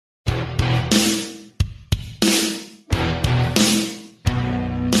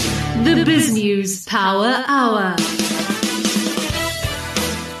BizNews Power Hour.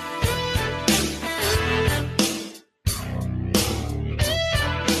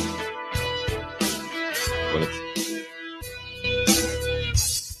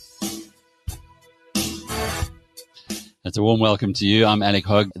 It's a warm welcome to you. I'm Alec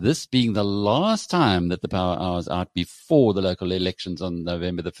Hogg. This being the last time that the Power Hour is out before the local elections on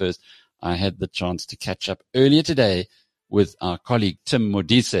November the 1st, I had the chance to catch up earlier today with our colleague Tim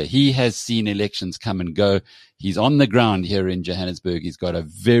Modise. He has seen elections come and go. He's on the ground here in Johannesburg. He's got a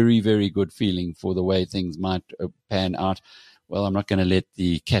very, very good feeling for the way things might pan out. Well, I'm not going to let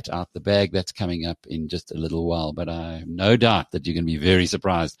the cat out the bag. That's coming up in just a little while, but I have no doubt that you're going to be very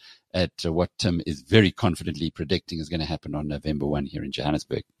surprised at what Tim is very confidently predicting is going to happen on November 1 here in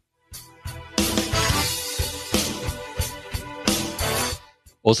Johannesburg.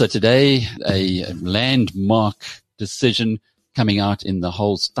 Also today, a landmark decision coming out in the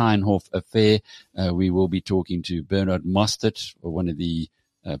whole Steinhoff affair. We will be talking to Bernard Mostert, one of the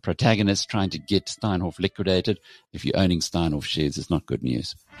protagonists trying to get Steinhoff liquidated. If you're owning Steinhoff shares, it's not good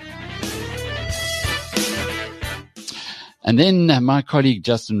news. And then my colleague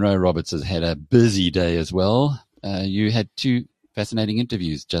Justin Rowe-Roberts has had a busy day as well. You had two fascinating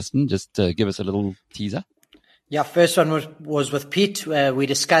interviews, Justin. Just give us a little teaser. Yeah, first one was with Piet. We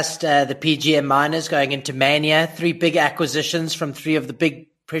discussed the PGM miners going into mania, 3 big acquisitions from 3 of the big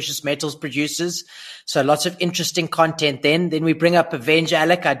precious metals producers. So lots of interesting content then. Then we bring up Aveng,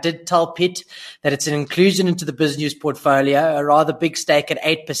 Alec. I did tell Piet that it's an inclusion into the BizNews portfolio, a rather big stake at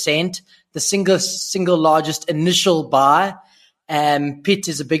 8%, the single largest initial buy. Piet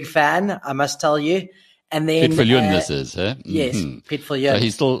is a big fan, I must tell you. And then Piet Viljoen, this is, huh? Yes, Piet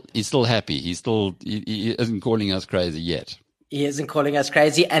Viljoen. So he's still happy. He isn't calling us crazy yet. He isn't calling us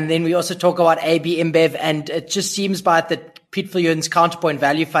crazy. And then we also talk about AB InBev, and it just seems by it that Piet Viljoen's counterpoint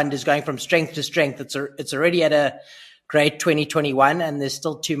value fund is going from strength to strength. It's already at a great 2021, and there's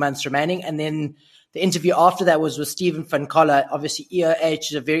still 2 months remaining. And then the interview after that was with Stephen van Coller. Obviously, EOH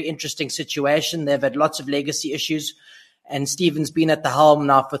is a very interesting situation. They've had lots of legacy issues, and Stephen's been at the helm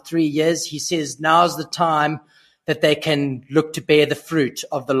now for 3 years. He says now's the time that they can look to bear the fruit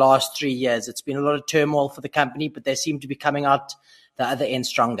of the last 3 years. It's been a lot of turmoil for the company, but they seem to be coming out the other end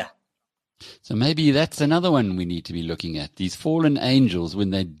stronger. So maybe that's another one we need to be looking at. These fallen angels, when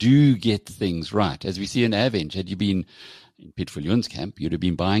they do get things right, as we see in Aveng. Had you been in Piet Viljoen's camp, you'd have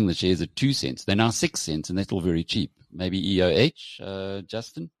been buying the shares at 2 cents. They're now 6 cents, and they're still very cheap. Maybe EOH,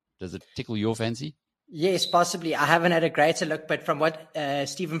 Justin, does it tickle your fancy? Yes, possibly. I haven't had a greater look, but from what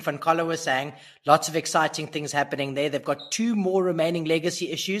Stephen van Coller was saying, lots of exciting things happening there. They've got 2 more remaining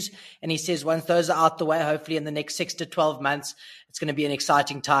legacy issues, and he says once those are out the way, hopefully in the next 6 to 12 months, it's going to be an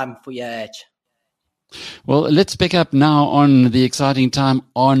exciting time for EOH. Well, let's pick up now on the exciting time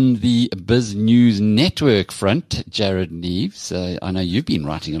on the BizNews network front. Jared Neves, I know you've been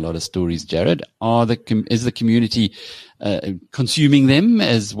writing a lot of stories, Jared. Is the community consuming them,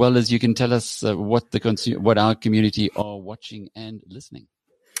 as well as you can tell us what our community are watching and listening?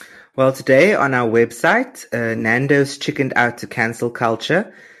 Well, today on our website, Nando's chickened out to cancel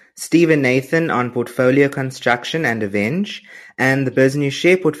culture, Steve and Nathan on portfolio construction and Aveng, and the BizNews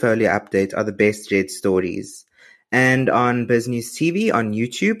share portfolio update are the best read stories. And on BizNews TV on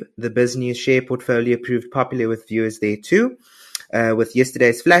YouTube, the BizNews share portfolio proved popular with viewers there too, with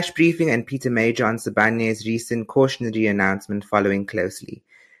yesterday's flash briefing and Peter Major on Sibanye's recent cautionary announcement following closely.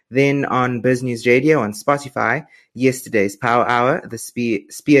 Then on BizNews Radio on Spotify, yesterday's Power Hour, the Spear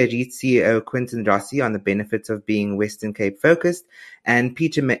REIT CEO Quinton Rossi on the benefits of being Western Cape focused, and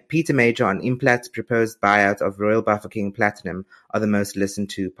Peter Major on Implat's proposed buyout of Royal Bafokeng Platinum are the most listened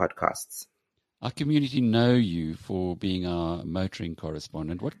to podcasts. Our community know you for being our motoring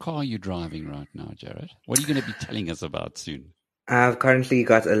correspondent. What car are you driving right now, Jared? What are you going to be telling us about soon? I've currently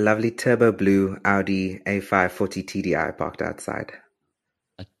got a lovely turbo blue Audi A540 TDI parked outside.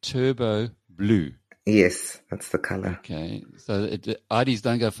 A turbo blue. Yes, that's the color. Okay, so Audis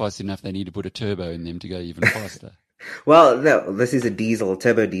don't go fast enough. They need to put a turbo in them to go even faster. Well, no, this is a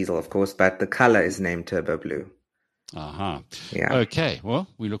turbo diesel, of course, but the color is named turbo blue. Aha. Yeah. Okay, well,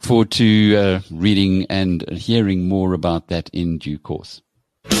 we look forward to reading and hearing more about that in due course.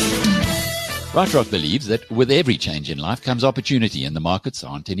 BrightRock believes that with every change in life comes opportunity, and the markets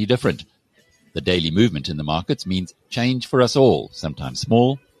aren't any different. The daily movement in the markets means change for us all, sometimes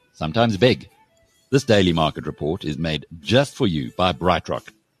small, sometimes big. This daily market report is made just for you by BrightRock,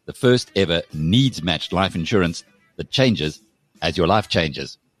 the first ever needs-matched life insurance that changes as your life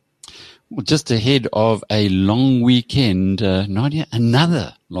changes. Well, just ahead of a long weekend, Nadia,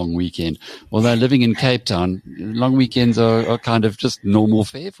 another long weekend. Although living in Cape Town, long weekends are kind of just normal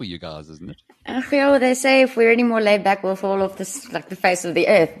fare for you guys, isn't it? They say if we're any more laid back, we'll fall off this, like the face of the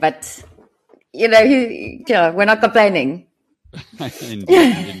earth. But, we're not complaining.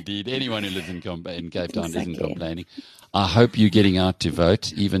 Indeed. Anyone who lives in Cape Town isn't complaining. I hope you're getting out to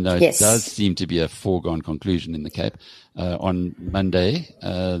vote, even though it does seem to be a foregone conclusion in the Cape, on Monday,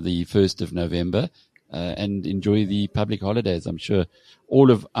 the 1st of November, and enjoy the public holidays. I'm sure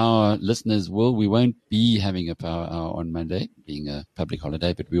all of our listeners will. We won't be having a power hour on Monday, being a public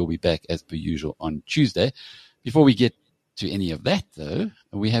holiday, but we'll be back as per usual on Tuesday. Before we get to any of that, though,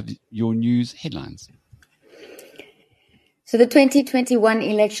 we have your news headlines. So the 2021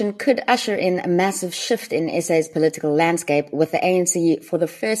 election could usher in a massive shift in SA's political landscape, with the ANC for the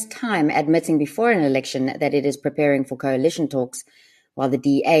first time admitting before an election that it is preparing for coalition talks, while the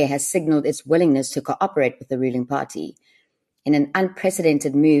DA has signalled its willingness to cooperate with the ruling party. In an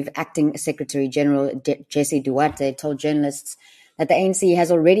unprecedented move, Acting Secretary-General Jesse Duarte told journalists that the ANC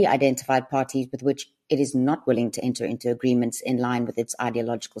has already identified parties with which it is not willing to enter into agreements in line with its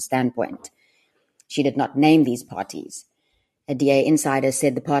ideological standpoint. She did not name these parties. A DA insider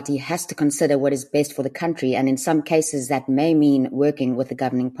said the party has to consider what is best for the country, and in some cases that may mean working with the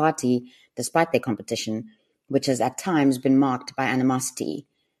governing party despite their competition, which has at times been marked by animosity.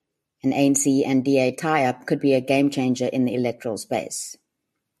 An ANC and DA tie-up could be a game-changer in the electoral space.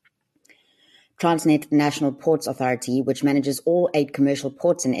 Transnet National Ports Authority, which manages all 8 commercial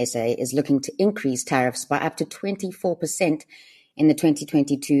ports in SA, is looking to increase tariffs by up to 24% in the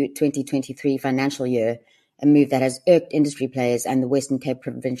 2022-2023 financial year, a move that has irked industry players and the Western Cape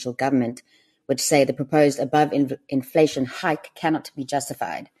provincial government, which say the proposed above-inflation hike cannot be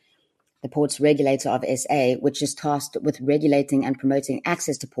justified. The ports regulator of SA, which is tasked with regulating and promoting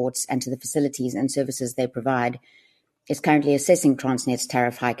access to ports and to the facilities and services they provide, is currently assessing Transnet's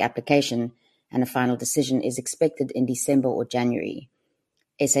tariff hike application, and a final decision is expected in December or January.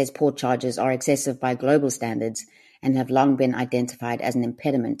 SA's port charges are excessive by global standards and have long been identified as an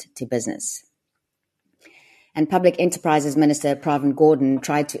impediment to business. And Public Enterprises Minister Pravin Gordhan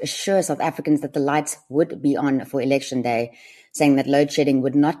tried to assure South Africans that the lights would be on for Election Day, saying that load shedding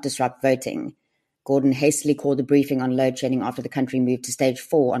would not disrupt voting. Gordhan hastily called a briefing on load shedding after the country moved to stage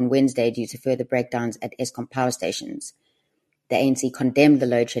 4 on Wednesday due to further breakdowns at Eskom power stations. The ANC condemned the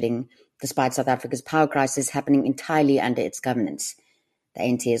load shedding, despite South Africa's power crisis happening entirely under its governance. The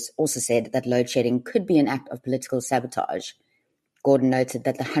ANC has also said that load shedding could be an act of political sabotage. Gordhan noted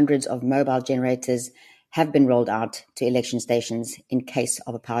that the hundreds of mobile generators have been rolled out to election stations in case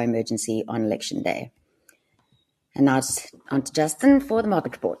of a power emergency on Election Day. And now it's on to Justin for the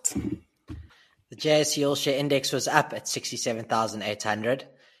market report. The JSE All-Share Index was up at 67,800.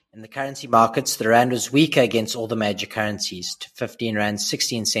 In the currency markets, the rand was weaker against all the major currencies, to 15 rand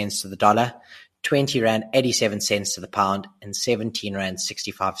 16 cents to the dollar, 20 rand 87 cents to the pound, and 17 rand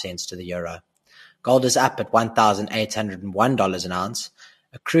 65 cents to the euro. Gold is up at $1,801 an ounce.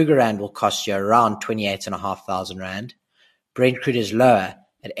 A Kruger rand will cost you around 28,500 rand. Brent crude is lower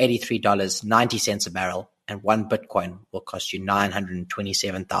at $83.90 a barrel, and 1 Bitcoin will cost you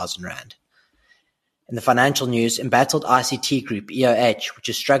 927,000 rand. In the financial news, embattled ICT group EOH, which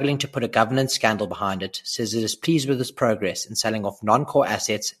is struggling to put a governance scandal behind it, says it is pleased with its progress in selling off non-core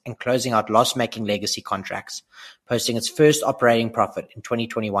assets and closing out loss-making legacy contracts, posting its first operating profit in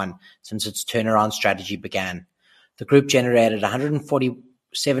 2021 since its turnaround strategy began. The group generated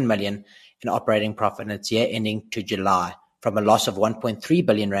 147 million in operating profit in its year ending to July, from a loss of 1.3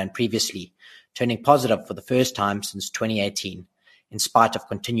 billion rand previously, turning positive for the first time since 2018, in spite of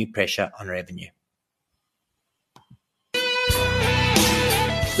continued pressure on revenue.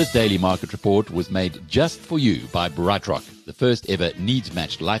 This daily market report was made just for you by BrightRock, the first ever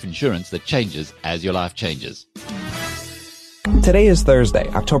needs-matched life insurance that changes as your life changes. Today is Thursday,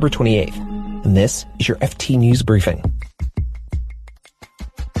 October 28th, and this is your FT News Briefing.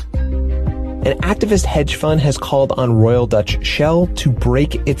 An activist hedge fund has called on Royal Dutch Shell to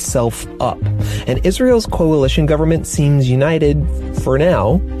break itself up, and Israel's coalition government seems united for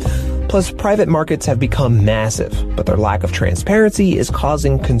now. Plus, private markets have become massive, but their lack of transparency is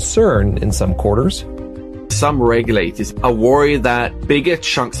causing concern in some quarters. Some regulators are worried that bigger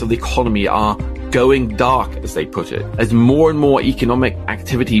chunks of the economy are going dark, as they put it, as more and more economic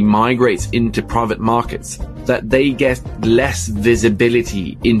activity migrates into private markets, that they get less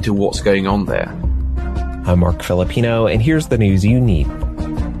visibility into what's going on there. I'm Mark Filipino, and here's the news you need.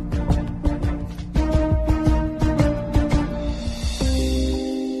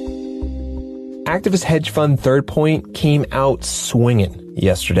 Activist hedge fund Third Point came out swinging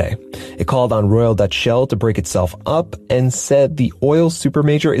yesterday. It called on Royal Dutch Shell to break itself up and said the oil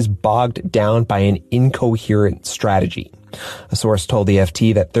supermajor is bogged down by an incoherent strategy. A source told the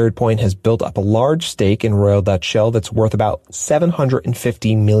FT that Third Point has built up a large stake in Royal Dutch Shell that's worth about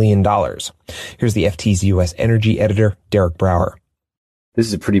 $750 million. Here's the FT's U.S. energy editor, Derek Brower. This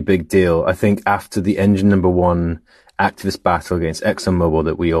is a pretty big deal. I think after the engine number one activist battle against ExxonMobil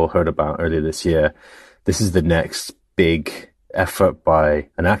that we all heard about earlier this year, this is the next big effort by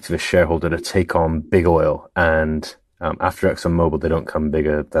an activist shareholder to take on big oil. And after ExxonMobil, they don't come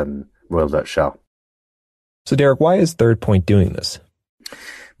bigger than Royal Dutch Shell. So, Derek, why is Third Point doing this?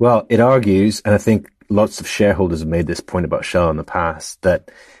 Well, it argues, and I think lots of shareholders have made this point about Shell in the past,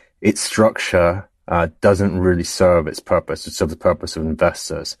 that its structure doesn't really serve its purpose. It serves the purpose of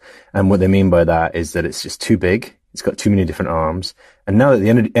investors. And what they mean by that is that it's just too big. It's got too many different arms. And now that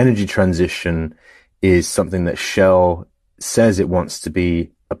the energy transition is something that Shell says it wants to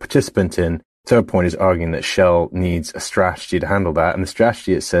be a participant in, Third Point is arguing that Shell needs a strategy to handle that. And the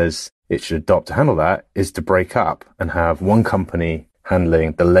strategy it says it should adopt to handle that is to break up and have one company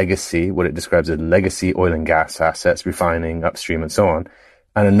handling the legacy, what it describes as legacy oil and gas assets, refining, upstream, and so on,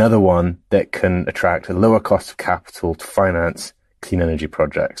 and another one that can attract a lower cost of capital to finance clean energy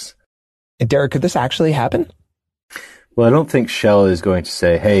projects. And Derek, could this actually happen? Well, I don't think Shell is going to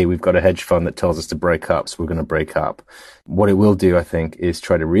say, hey, we've got a hedge fund that tells us to break up, so we're going to break up. What it will do, I think, is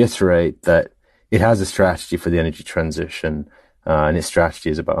try to reiterate that it has a strategy for the energy transition, and its strategy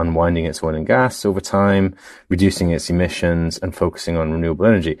is about unwinding its oil and gas over time, reducing its emissions, and focusing on renewable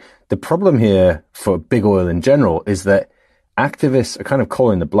energy. The problem here for big oil in general is that activists are kind of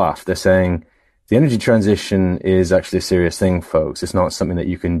calling the bluff. They're saying the energy transition is actually a serious thing, folks. It's not something that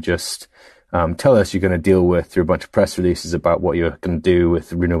you can just tell us you're going to deal with through a bunch of press releases about what you're going to do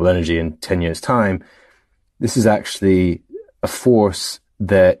with renewable energy in 10 years' time. This is actually a force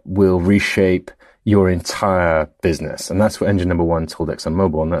that will reshape your entire business. And that's what engine number one told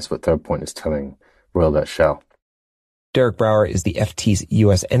ExxonMobil, and that's what Third Point is telling Royal Dutch Shell. Derek Brower is the FT's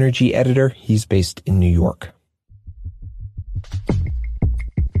U.S. energy editor. He's based in New York.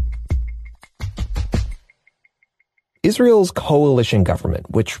 Israel's coalition government,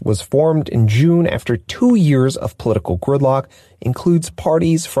 which was formed in June after 2 years of political gridlock, includes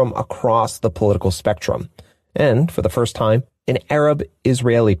parties from across the political spectrum. And, for the first time, an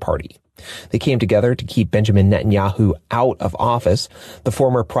Arab-Israeli party. They came together to keep Benjamin Netanyahu out of office. The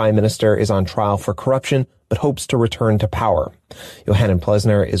former prime minister is on trial for corruption, but hopes to return to power. Yohanan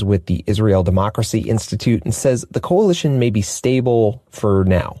Plesner is with the Israel Democracy Institute and says the coalition may be stable for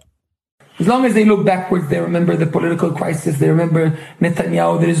now. As long as they look backwards, they remember the political crisis, they remember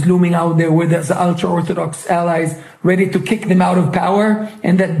Netanyahu that is looming out there with his ultra-Orthodox allies ready to kick them out of power,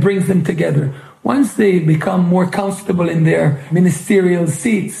 and that brings them together. Once they become more comfortable in their ministerial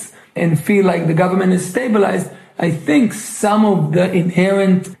seats and feel like the government is stabilized, I think some of the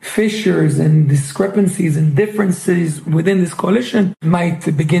inherent fissures and discrepancies and differences within this coalition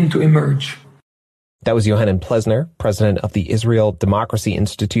might begin to emerge. That was Yohanan Plesner, president of the Israel Democracy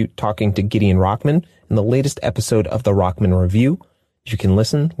Institute, talking to Gideon Rockman in the latest episode of the Rockman Review. You can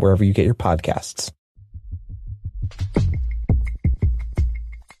listen wherever you get your podcasts.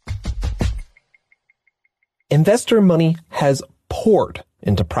 Investor money has poured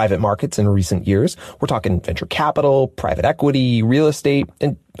into private markets in recent years. We're talking venture capital, private equity, real estate,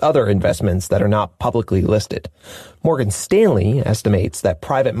 and other investments that are not publicly listed. Morgan Stanley estimates that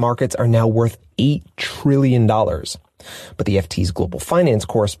private markets are now worth $8 trillion. But the FT's global finance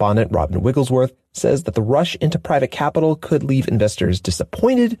correspondent, Robin Wigglesworth, says that the rush into private capital could leave investors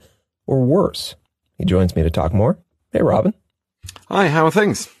disappointed or worse. He joins me to talk more. Hey, Robin. Hi, how are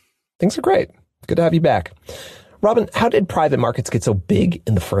things? Things are great. Good to have you back. Robin, how did private markets get so big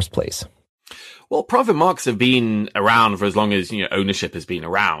in the first place? Well, private markets have been around for as long as, ownership has been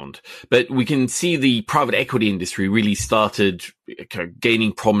around. But we can see the private equity industry really started kind of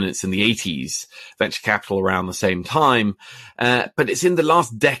gaining prominence in the 80s, venture capital around the same time. But it's in the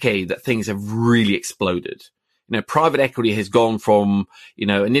last decade that things have really exploded. Private equity has gone from,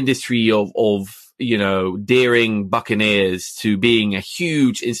 an industry of daring buccaneers to being a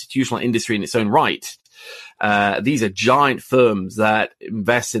huge institutional industry in its own right. These are giant firms that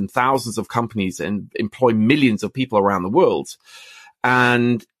invest in thousands of companies and employ millions of people around the world.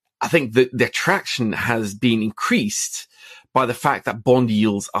 And I think that the attraction has been increased by the fact that bond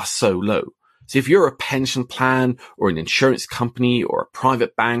yields are so low. So if you're a pension plan or an insurance company or a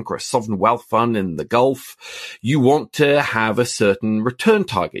private bank or a sovereign wealth fund in the Gulf, you want to have a certain return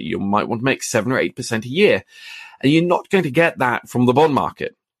target. You might want to make 7 or 8% a year. And you're not going to get that from the bond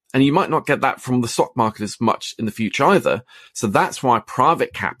market. And you might not get that from the stock market as much in the future either. So that's why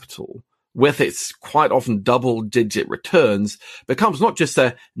private capital, with its quite often double-digit returns, becomes not just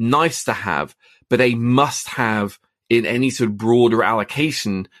a nice to have, but a must-have in any sort of broader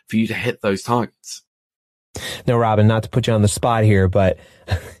allocation for you to hit those targets. Now, Robin, not to put you on the spot here, but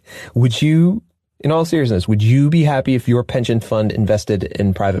would you, in all seriousness, would you be happy if your pension fund invested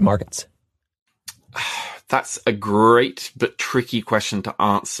in private markets? That's a great but tricky question to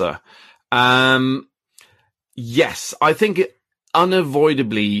answer. Yes, I think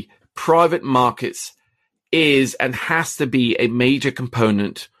unavoidably private markets is and has to be a major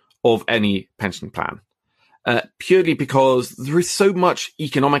component of any pension plan, purely because there is so much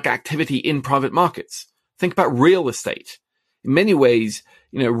economic activity in private markets. Think about real estate. In many ways,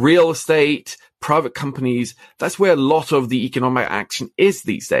 real estate, private companies, that's where a lot of the economic action is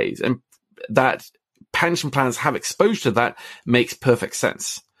these days. And that pension plans have exposure to that makes perfect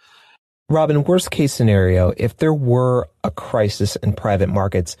sense. Robin, worst case scenario, if there were a crisis in private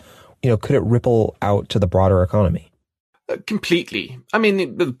markets, could it ripple out to the broader economy? Completely. I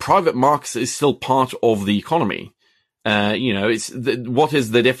mean, the private markets is still part of the economy. What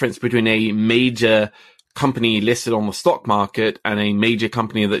is the difference between a major company listed on the stock market and a major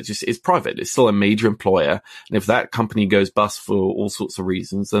company that just is private? It's still a major employer. And if that company goes bust for all sorts of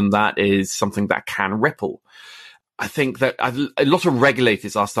reasons, then that is something that can ripple. I think that a lot of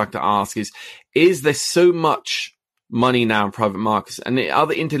regulators are starting to ask is there so much money now in private markets and the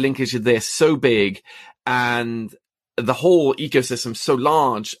other interlinkages there so big and the whole ecosystem so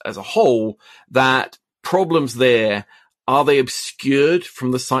large as a whole that problems there, are they obscured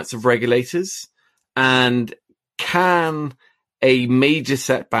from the sights of regulators? And can a major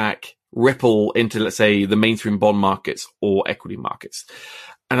setback ripple into, let's say, the mainstream bond markets or equity markets?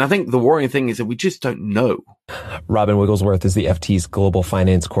 And I think the worrying thing is that we just don't know. Robin Wigglesworth is the FT's global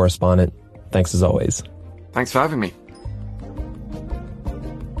finance correspondent. Thanks as always. Thanks for having me.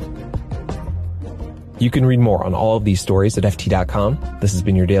 You can read more on all of these stories at FT.com. This has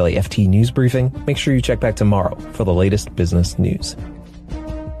been your daily FT News Briefing. Make sure you check back tomorrow for the latest business news.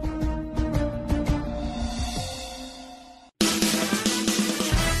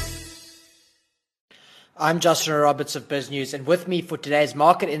 I'm Justin Roberts of BizNews, and with me for today's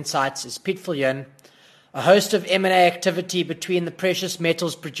Market Insights is Piet Viljoen, a host of M&A activity between the precious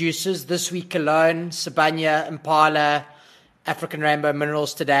metals producers. This week alone, Sibanye, Impala, African Rainbow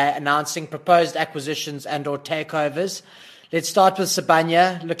Minerals today announcing proposed acquisitions and or takeovers. Let's start with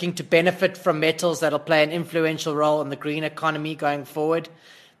Sibanye, looking to benefit from metals that will play an influential role in the green economy going forward.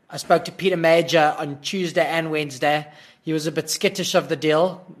 I spoke to Peter Major on Tuesday and Wednesday. He was a bit skittish of the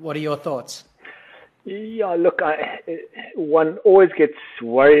deal. What are your thoughts? Yeah, look, one always gets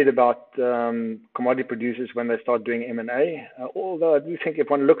worried about commodity producers when they start doing M&A, although I do think if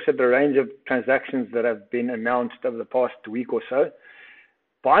one looks at the range of transactions that have been announced over the past week or so,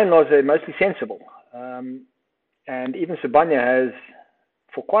 by and large, they're mostly sensible. And even Sibanye has,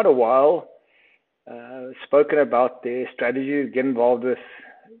 for quite a while, spoken about their strategy to get involved with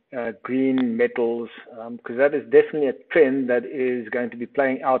green metals, because that is definitely a trend that is going to be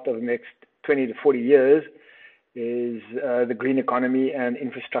playing out over the next 20 to 40 years, is the green economy and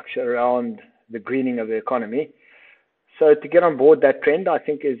infrastructure around the greening of the economy. So to get on board that trend, I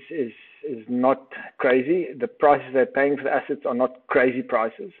think is not crazy. The prices they're paying for the assets are not crazy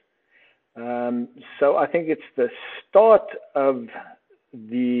prices. So I think it's the start of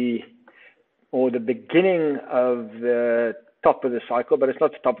the beginning of the top of the cycle, but it's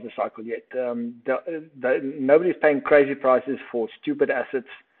not the top of the cycle yet. Nobody's paying crazy prices for stupid assets.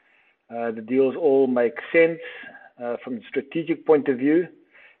 The deals all make sense from a strategic point of view,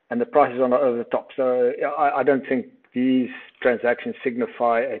 and the prices are not over the top. So I don't think these transactions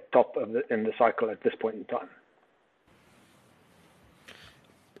signify a top in the cycle at this point in time.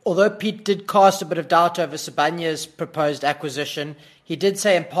 Although Pete did cast a bit of doubt over Sibanye's proposed acquisition, he did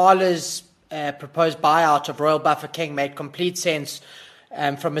say Impala's proposed buyout of Royal Bafokeng made complete sense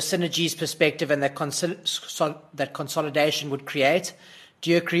from a synergies perspective, and that consolidation would create. Do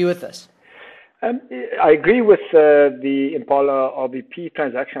you agree with this? I agree with the Impala RBP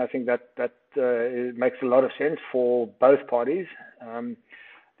transaction. I think that it makes a lot of sense for both parties.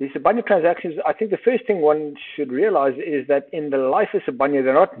 The Sibanye transactions, I think the first thing one should realize is that in the life of Sibanye,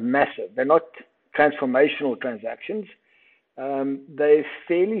 they're not massive. They're not transformational transactions. They're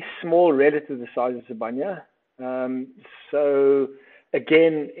fairly small relative to the size of Sibanye. So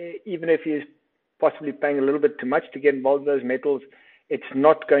again, even if he's possibly paying a little bit too much to get involved in those metals, it's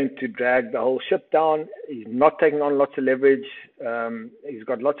not going to drag the whole ship down. He's not taking on lots of leverage. He's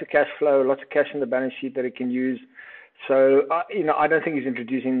got lots of cash flow, lots of cash in the balance sheet that he can use. So, I don't think he's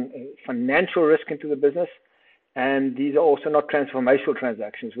introducing financial risk into the business. And these are also not transformational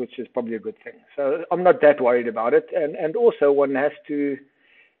transactions, which is probably a good thing. So I'm not that worried about it. And also one has to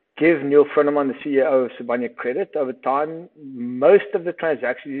give Neil Froneman, the CEO of Sibanye credit. Over time, most of the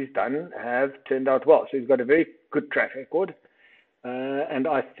transactions he's done have turned out well. So he's got a very good track record. And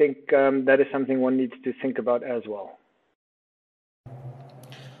I think that is something one needs to think about as well.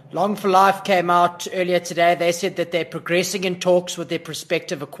 Long for Life came out earlier today. They said that they're progressing in talks with their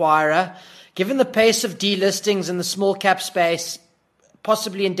prospective acquirer. Given the pace of delistings in the small cap space,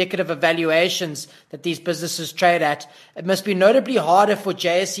 possibly indicative of valuations that these businesses trade at, it must be notably harder for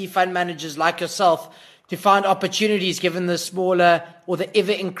JSE fund managers like yourself to find opportunities given the smaller or the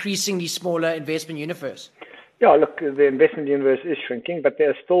ever increasingly smaller investment universe. Yeah, look, the investment universe is shrinking, but there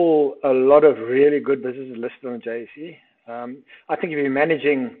are still a lot of really good businesses listed on JSE. I think if you're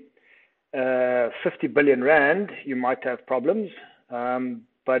managing 50 billion rand, you might have problems.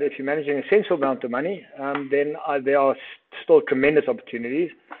 But if you're managing a sensible amount of money, then there are still tremendous opportunities.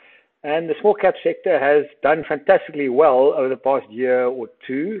 And the small cap sector has done fantastically well over the past year or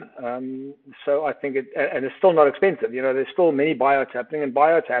two. So I think and it's still not expensive. You know, there's still many buyouts happening, and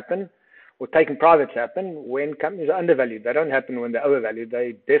buyouts happen, or taking privates happen, when companies are undervalued. They don't happen when they're overvalued.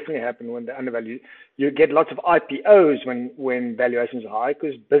 They definitely happen when they're undervalued. You get lots of IPOs when valuations are high,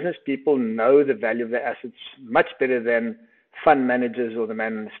 because business people know the value of their assets much better than fund managers or the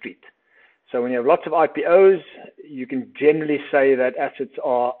man on the street. So when you have lots of IPOs, you can generally say that assets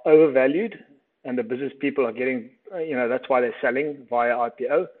are overvalued, and the business people are getting, that's why they're selling via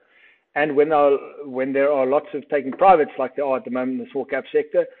IPO. And when there are lots of taking privates, like there are at the moment in the small cap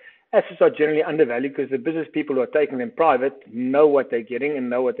sector, assets are generally undervalued because the business people who are taking them private know what they're getting and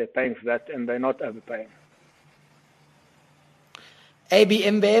know what they're paying for that, and they're not overpaying. AB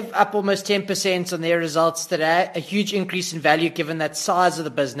InBev up almost 10% on their results today, a huge increase in value given that size of the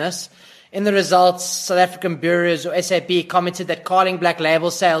business. In the results, South African Brewers, or SAB, commented that Carling Black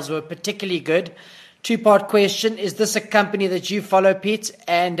Label sales were particularly good. Two-part question: is this a company that you follow, Piet?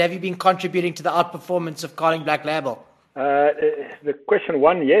 And have you been contributing to the outperformance of Carling Black Label? The question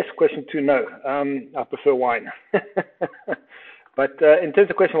one, yes. Question two, no. I prefer wine. But in terms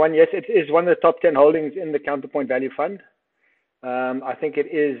of question one, yes, it is one of the top 10 holdings in the Counterpoint Value Fund. I think it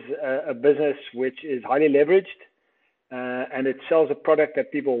is a business which is highly leveraged, and it sells a product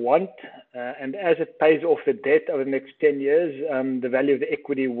that people want. And as it pays off the debt over the next 10 years, the value of the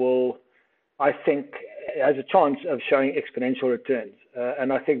equity will, I think, has a chance of showing exponential returns.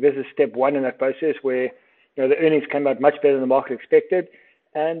 And I think this is step one in that process, where the earnings came out much better than the market expected,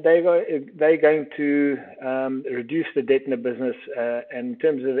 and they're going to reduce the debt in the business. And in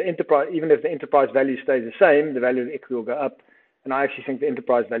terms of the enterprise, even if the enterprise value stays the same, the value of the equity will go up. And I actually think the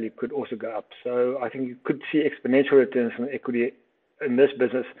enterprise value could also go up. So I think you could see exponential returns from equity in this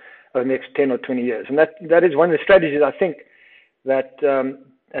business over the next 10 or 20 years. And that is one of the strategies I think that,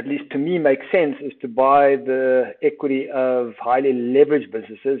 at least to me, makes sense, is to buy the equity of highly leveraged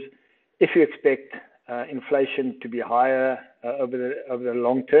businesses if you expect inflation to be higher over the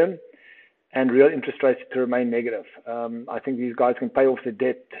long term and real interest rates to remain negative. I think these guys can pay off the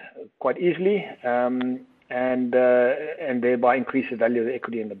debt quite easily, and thereby increase the value of the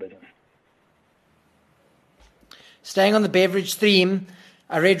equity in the business. Staying on the beverage theme,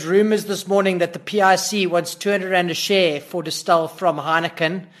 I read rumours this morning that the PIC wants 200 Rand a share for Distel from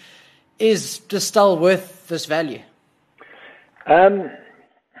Heineken. Is Distel worth this value?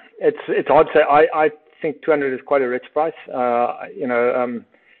 It's hard to say. I think 200 is quite a rich price.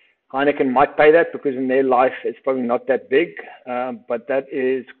 Heineken might pay that because in their life it's probably not that big, but that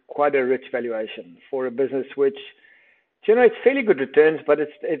is quite a rich valuation for a business which generates fairly good returns, but it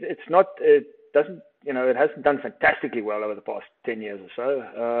hasn't done fantastically well over the past 10 years or so.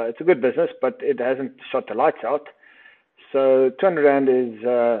 It's a good business, but it hasn't shot the lights out. So 200 Rand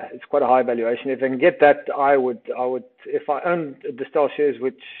is quite a high valuation. If I can get that, I would. If I owned Distel shares,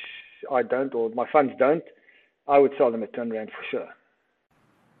 which I don't, or my funds don't, I would sell them at 200 Rand for sure.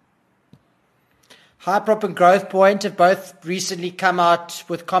 Hyprop and Growth Point have both recently come out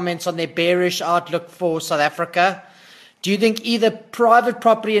with comments on their bearish outlook for South Africa. Do you think either private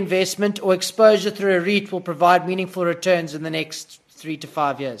property investment or exposure through a REIT will provide meaningful returns in the next 3 to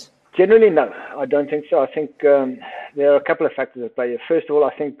 5 years? Generally, no. I don't think so. I think there are a couple of factors at play. First of all,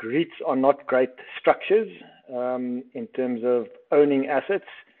 I think REITs are not great structures in terms of owning assets,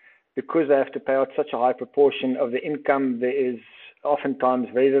 because they have to pay out such a high proportion of the income. There is oftentimes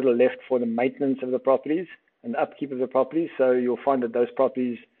very little left for the maintenance of the properties and the upkeep of the properties. So you'll find that those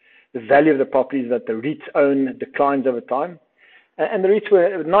properties, the value of the properties that the REITs own declines over time. And the REITs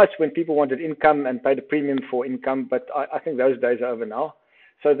were nice when people wanted income and paid a premium for income, but I think those days are over now.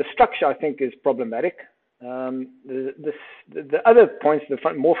 So the structure, I think, is problematic. The other points, the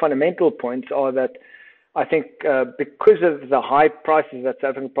more fundamental points, are that I think because of the high prices that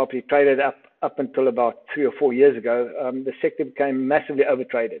South African property traded up until about 3 or 4 years ago, the sector became massively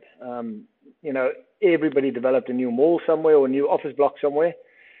overtraded. Everybody developed a new mall somewhere or a new office block somewhere.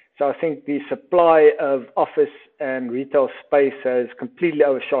 So I think the supply of office and retail space has completely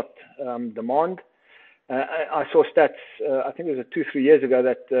overshot demand. I saw stats, I think it was 2-3 years ago,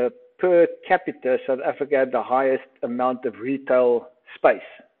 that per capita, South Africa had the highest amount of retail space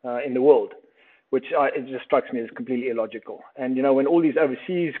in the world, which it just strikes me as completely illogical. And, when all these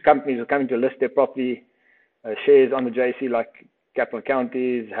overseas companies are coming to list their property shares on the JSE, like Capital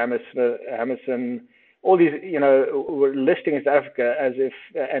Counties, Hammerson, all these, were listing in South Africa as if,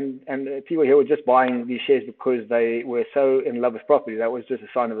 and people here were just buying these shares because they were so in love with property. That was just a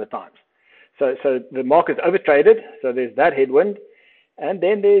sign of the times. So the market's overtraded, so there's that headwind. And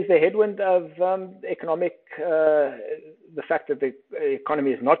then there's the headwind of economic, the fact that the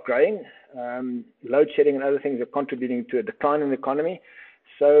economy is not growing. Load shedding and other things are contributing to a decline in the economy.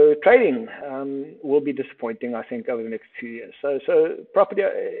 So trading will be disappointing, I think, over the next few years. So property,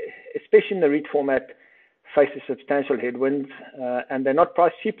 especially in the REIT format, faces substantial headwinds, and they're not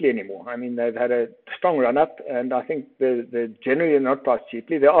priced cheaply anymore. I mean, they've had a strong run-up, and I think they're generally not priced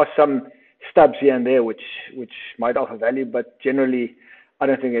cheaply. There are some stubs here and there which might offer value, but generally I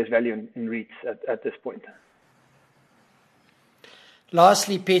don't think there's value in REITs at this point.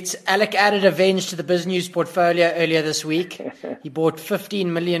 Lastly, Piet, Alec added Aveng to the BizNews portfolio earlier this week. He bought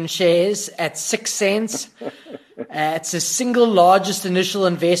 15 million shares at 6 cents. It's the single largest initial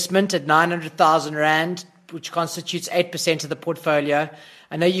investment at 900,000 Rand, which constitutes 8% of the portfolio.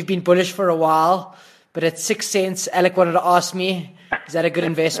 I know you've been bullish for a while, but at 6 cents, Alec wanted to ask me, is that a good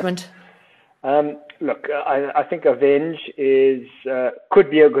investment? Look, I think Aveng could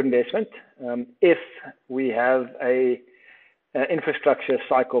be a good investment if we have a infrastructure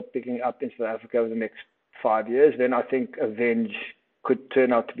cycle picking up in South Africa over the next 5 years. Then I think Aveng could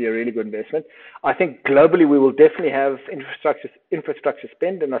turn out to be a really good investment. I think globally we will definitely have infrastructure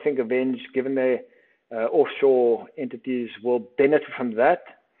spend, and I think Aveng, given their offshore entities, will benefit from that.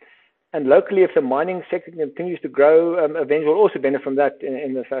 And locally, if the mining sector continues to grow, Aveng will also benefit from that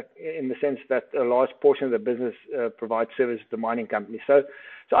in the sense that a large portion of the business provides service to mining companies. So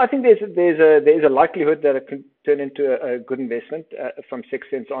I think there's a likelihood that it can turn into a good investment from 6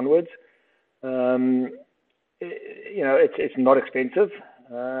 cents onwards. It's not expensive.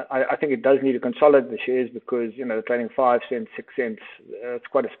 I think it does need to consolidate the shares because they're trading 5 cents, 6 cents. It's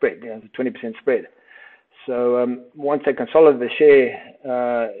quite a spread. It's a 20% spread. So once they consolidate the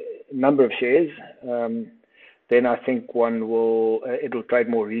share number of shares, then I think it'll trade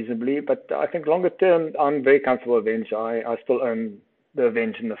more reasonably. But I think longer term, I'm very comfortable with Aveng. I still own the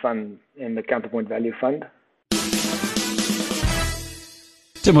Aveng in the fund, in the Counterpoint Value Fund.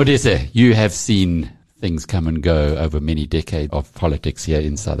 So Modise, you have seen things come and go over many decades of politics here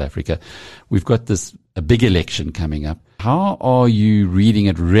in South Africa. We've got a big election coming up. How are you reading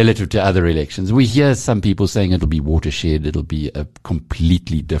it relative to other elections? We hear some people saying it'll be watershed, it'll be a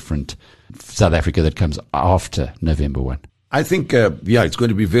completely different South Africa that comes after November 1. I think, it's going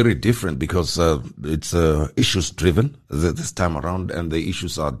to be very different because it's issues driven this time around, and the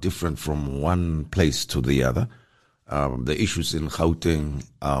issues are different from one place to the other. The issues in Gauteng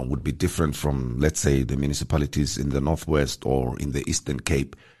would be different from, let's say, the municipalities in the Northwest or in the Eastern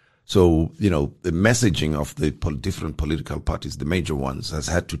Cape. So, the messaging of the different political parties, the major ones, has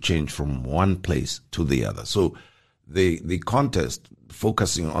had to change from one place to the other. So the contest,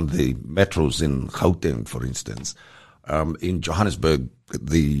 focusing on the metros in Gauteng, for instance, in Johannesburg,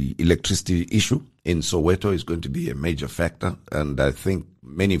 the electricity issue in Soweto is going to be a major factor. And I think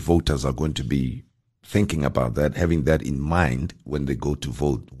many voters are going to be thinking about that, having that in mind when they go to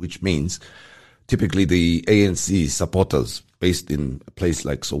vote, which means typically the ANC supporters based in a place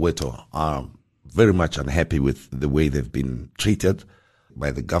like Soweto are very much unhappy with the way they've been treated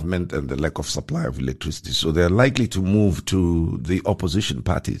by the government and the lack of supply of electricity. So they're likely to move to the opposition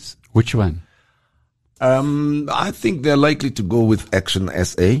parties. Which one? I think they're likely to go with Action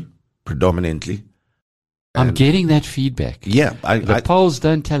SA predominantly. I'm getting that feedback. Yeah. The polls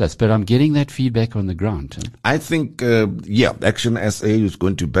don't tell us, but I'm getting that feedback on the ground. I think, Action SA is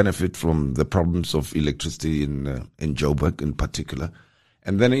going to benefit from the problems of electricity in Joburg in particular.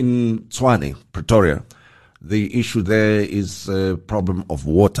 And then in Tshwane, Pretoria, the issue there is a problem of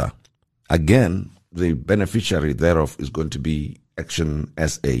water. Again, the beneficiary thereof is going to be Action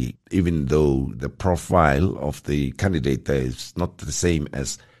SA, even though the profile of the candidate there is not the same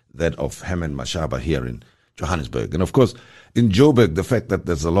as that of Herman Mashaba here in Johannesburg. And of course, in Joburg, the fact that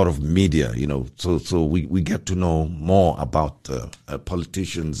there's a lot of media, so we get to know more about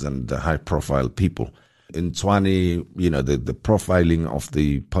politicians and high-profile people In Tshwane, the profiling of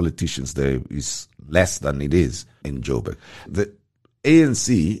the politicians there is less than it is in Joburg. The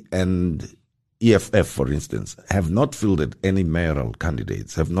ANC and EFF, for instance, have not fielded any mayoral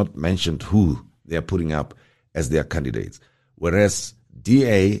candidates, have not mentioned who they are putting up as their candidates, whereas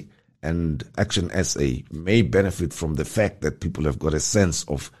DA and Action SA may benefit from the fact that people have got a sense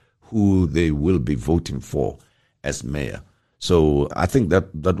of who they will be voting for as mayor. So I think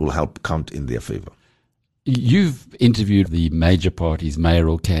that will help count in their favor. You've interviewed the major parties'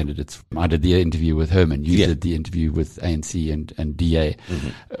 mayoral candidates. I did the interview with Herman. You did the interview with ANC and DA. Mm-hmm.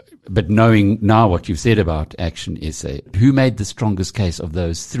 But knowing now what you've said about Action SA, who made the strongest case of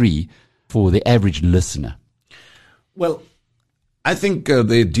those three for the average listener? Well, I think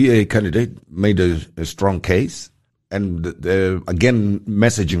the DA candidate made a strong case. And again,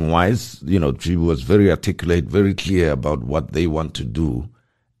 messaging-wise, she was very articulate, very clear about what they want to do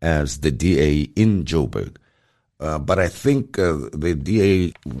as the DA in Joburg. But I think the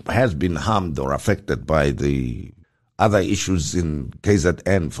DA has been harmed or affected by the other issues in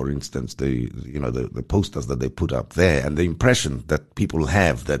KZN, for instance, the posters that they put up there, and the impression that people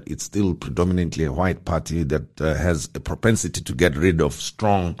have that it's still predominantly a white party that has a propensity to get rid of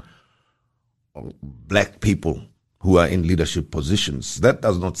strong black people who are in leadership positions. That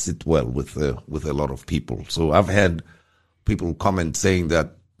does not sit well with a lot of people. So I've had people comment saying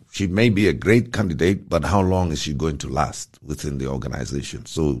that she may be a great candidate, but how long is she going to last within the organization?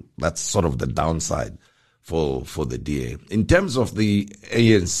 So that's sort of the downside for the DA. In terms of the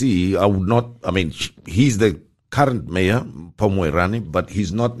ANC, he's the current mayor, Pomoerani, but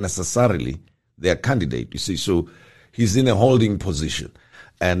he's not necessarily their candidate, you see. So he's in a holding position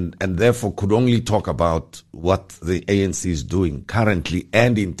and therefore could only talk about what the ANC is doing currently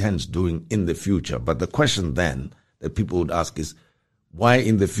and intends doing in the future. But the question then that people would ask is, why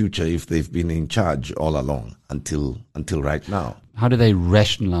in the future if they've been in charge all along until right now? How do they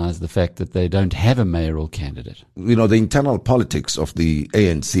rationalize the fact that they don't have a mayoral candidate? The internal politics of the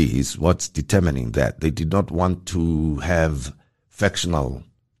ANC is what's determining that. They did not want to have factional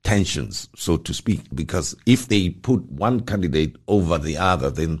tensions, so to speak, because if they put one candidate over the other,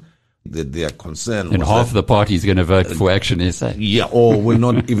 then their concern and half the party is going to vote for Action SA. Yeah, or will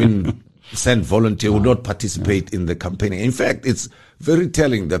not even send volunteer, will not participate in the campaign. In fact, it's very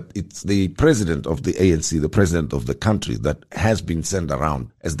telling that it's the president of the ANC, the president of the country, that has been sent around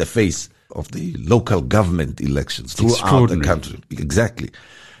as the face of the local government elections throughout the country. Exactly.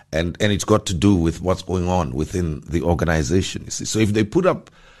 And it's got to do with what's going on within the organization. You see. So if they put up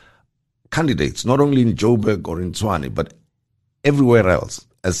candidates, not only in Joburg or in Tshwane, but everywhere else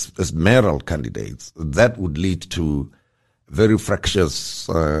as mayoral candidates, that would lead to very fractious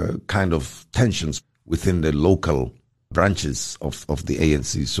kind of tensions within the local branches of the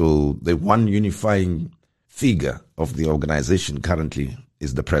ANC. So the one unifying figure of the organization currently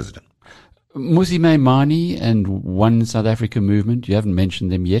is the president. Mmusi Maimane and One South Africa Movement, you haven't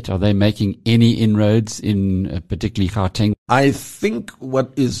mentioned them yet. Are they making any inroads in particularly Gauteng? I think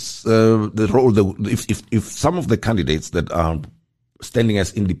what is the role, if some of the candidates that are standing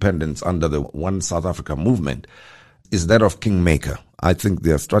as independents under the One South Africa Movement is that of Kingmaker. I think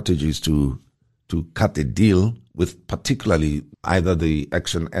their strategy is to cut a deal with particularly either the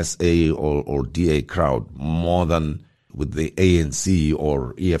Action SA or DA crowd more than with the ANC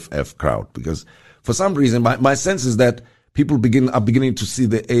or EFF crowd. Because for some reason, my sense is that people are beginning to see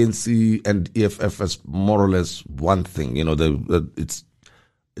the ANC and EFF as more or less one thing. It's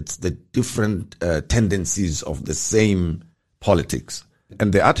the different tendencies of the same politics.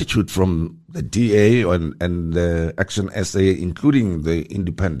 And the attitude from the DA and the Action SA, including the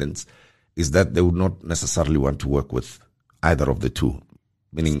independents, is that they would not necessarily want to work with either of the two,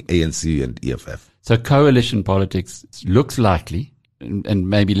 meaning ANC and EFF. So coalition politics looks likely, and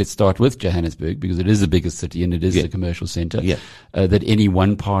maybe let's start with Johannesburg, because it is the biggest city and it is the commercial center, that any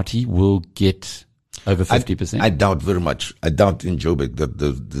one party will get over 50%. I doubt very much. I doubt in Joburg that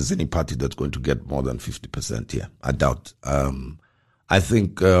there's any party that's going to get more than 50% here. I doubt. I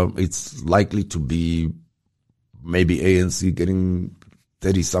think it's likely to be maybe ANC getting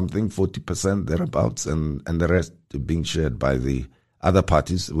 30-something, 40% thereabouts, and the rest being shared by the other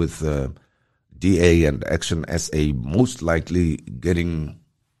parties, with DA and Action SA most likely getting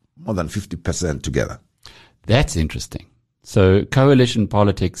more than 50% together. That's interesting. So coalition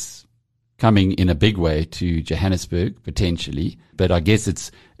politics coming in a big way to Johannesburg, potentially, but I guess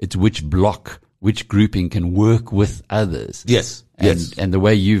it's which block, which grouping can work with others. Yes. And the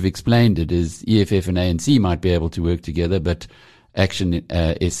way you've explained it is EFF and ANC might be able to work together, but Action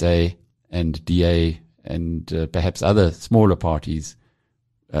SA and DA and perhaps other smaller parties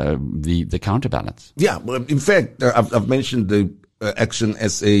the counterbalance. Yeah, well, in fact, I've mentioned the Action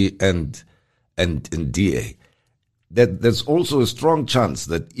SA and DA. That there's also a strong chance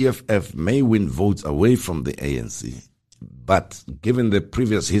that EFF may win votes away from the ANC. But given the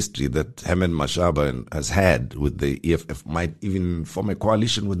previous history that Herman Mashaba has had with the EFF, might even form a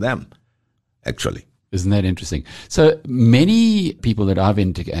coalition with them, actually. Isn't that interesting? So many people that I've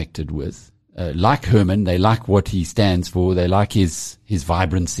interacted with, like Herman, they like what he stands for, they like his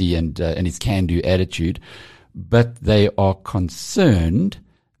vibrancy and his can-do attitude, but they are concerned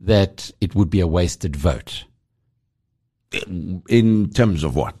that it would be a wasted vote. In terms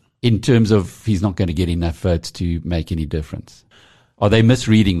of what? In terms of he's not going to get enough votes to make any difference. Are they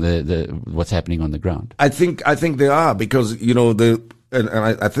misreading the what's happening on the ground? I think they are, because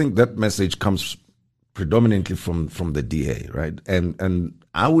I think that message comes predominantly from the DA, right? And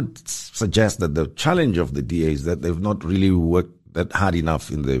I would suggest that the challenge of the DA is that they've not really worked that hard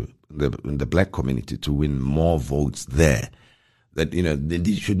enough in the black community to win more votes there. That,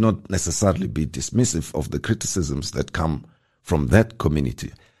 they should not necessarily be dismissive of the criticisms that come from that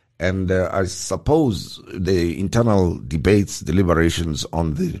community. And I suppose the internal debates, deliberations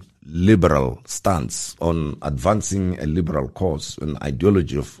on the liberal stance, on advancing a liberal cause, an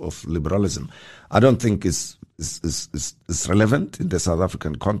ideology of liberalism, I don't think is relevant in the South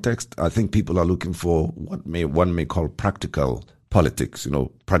African context. I think people are looking for what one may call practical politics,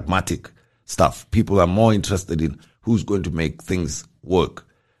 pragmatic stuff. People are more interested in who's going to make things work,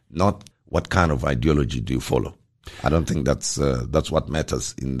 not what kind of ideology do you follow. I don't think that's what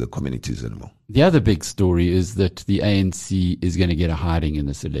matters in the communities anymore. The other big story is that the ANC is going to get a hiding in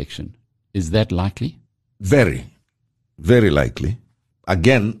this election. Is that likely? Very, very likely.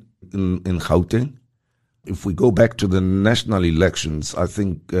 Again, in Gauteng, if we go back to the national elections, I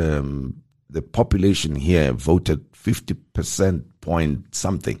think the population here voted 50% point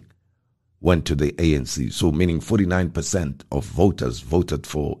something went to the ANC. So meaning 49% of voters voted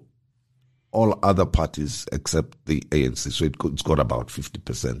for all other parties except the ANC. So it's got about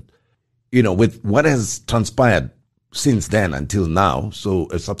 50%. With what has transpired since then until now, so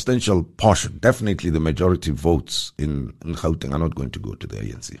a substantial portion, definitely the majority votes in Gauteng are not going to go to the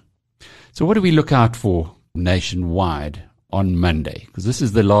ANC. So what do we look out for nationwide on Monday? Because this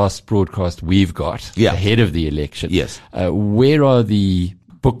is the last broadcast we've got ahead of the election. Yes. Where are the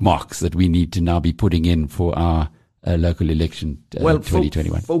bookmarks that we need to now be putting in for our local election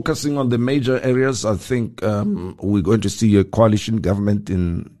 2021? Focusing on the major areas, I think we're going to see a coalition government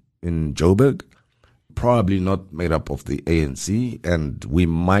in Joburg, probably not made up of the ANC, and we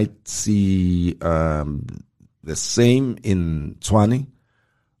might see the same in Tshwane,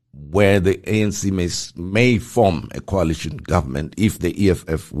 where the ANC may form a coalition government. If the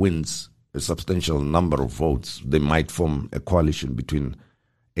EFF wins a substantial number of votes, they might form a coalition between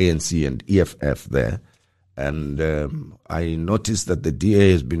ANC and EFF there. And I noticed that the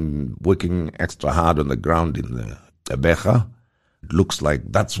DA has been working extra hard on the ground in the Aveng. It looks like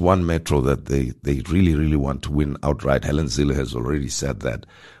that's one metro that they really, really want to win outright. Helen Zille has already said that.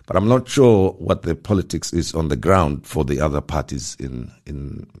 But I'm not sure what the politics is on the ground for the other parties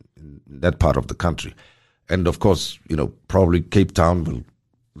in that part of the country. And of course, probably Cape Town will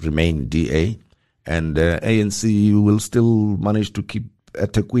remain DA, and ANC will still manage to keep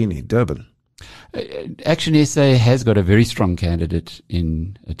eThekwini, Durban. Action SA has got a very strong candidate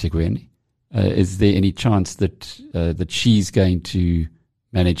in eThekwini. Is there any chance that she's going to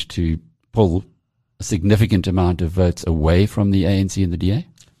manage to pull a significant amount of votes away from the ANC and the DA?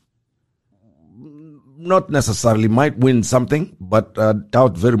 Not necessarily. Might win something, but I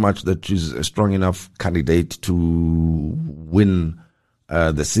doubt very much that she's a strong enough candidate to win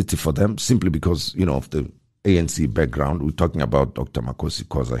the city for them, simply because, of the ANC background. We're talking about Dr. Makosi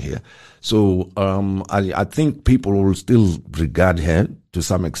Khoza here. So I think people will still regard her to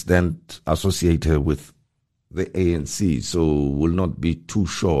some extent, associate her with the ANC, so will not be too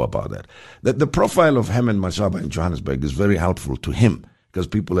sure about that. The profile of Herman Mashaba in Johannesburg is very helpful to him, because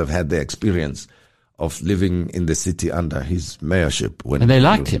people have had the experience of living in the city under his mayorship. And they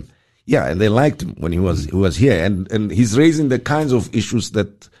liked him. Yeah, and they liked him when he was here. And he's raising the kinds of issues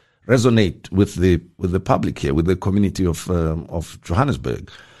that resonate with the public here, with the community of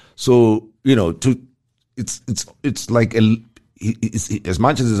Johannesburg. So, it's like as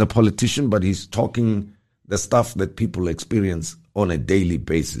much as he's a politician, but he's talking the stuff that people experience on a daily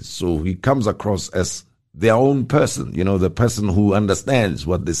basis. So he comes across as their own person, the person who understands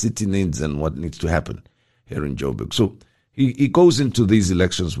what the city needs and what needs to happen here in Joburg. So he goes into these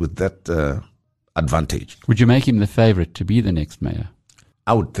elections with that advantage. Would you make him the favorite to be the next mayor?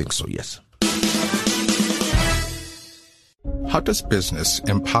 I would think so, yes. How does business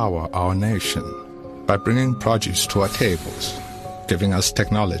empower our nation? By bringing produce to our tables, giving us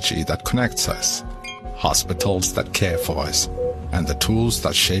technology that connects us, hospitals that care for us, and the tools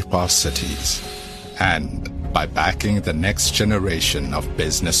that shape our cities. And by backing the next generation of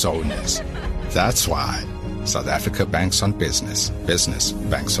business owners. That's why South Africa banks on business. Business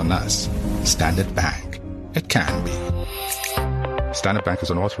banks on us. Standard Bank. It can be. Standard Bank is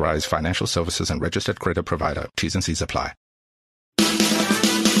an authorized financial services and registered credit provider. T's and C's apply.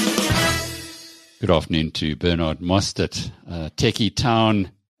 Good afternoon to Bernard Mostert, techie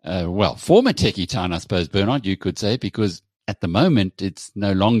town, former techie town, I suppose, Bernard, you could say, because at the moment it's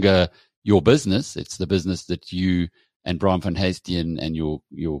no longer your business. It's the business that you and Brian van Heestien and your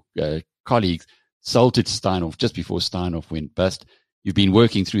colleagues sold to Steinhoff just before Steinhoff went bust. You've been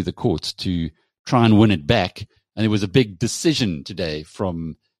working through the courts to try and win it back. And there was a big decision today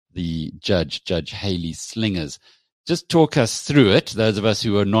from the Judge Haley Slingers. Just talk us through it, those of us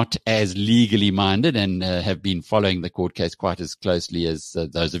who are not as legally minded and have been following the court case quite as closely as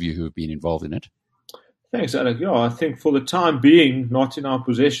those of you who have been involved in it. Thanks, Alec. Yeah, I think for the time being, not in our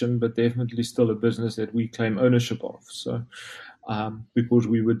possession, but definitely still a business that we claim ownership of. So, because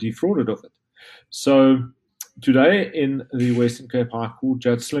we were defrauded of it. So today in the Western Cape High Court,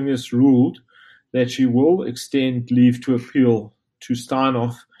 Judge Slingers ruled that she will extend leave to appeal to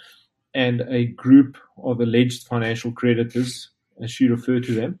Steinhoff and a group of alleged financial creditors, as she referred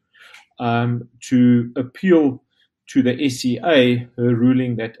to them, to appeal to the SCA, her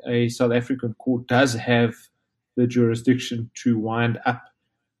ruling that a South African court does have the jurisdiction to wind up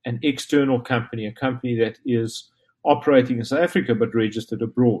an external company, a company that is operating in South Africa but registered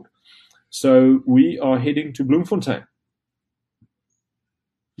abroad. So we are heading to Bloemfontein.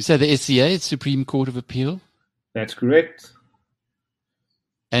 You say the SCA is Supreme Court of Appeal? That's correct.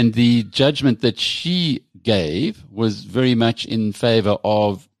 And the judgment that she gave was very much in favor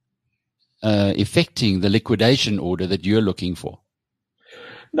of effecting the liquidation order that you're looking for.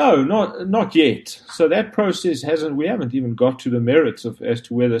 No, not yet. So that process we haven't even got to the merits as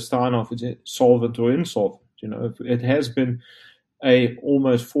to whether Steinhoff is solvent or insolvent. You know, it has been a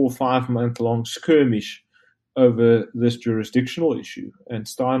almost 4 or 5 month long skirmish over this jurisdictional issue, and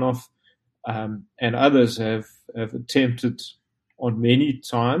Steinhoff and others have attempted on many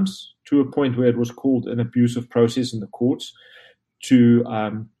times, to a point where it was called an abusive process in the courts, to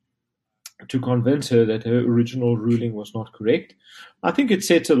convince her that her original ruling was not correct. I think it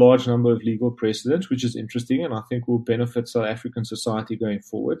sets a large number of legal precedents, which is interesting, and I think will benefit South African society going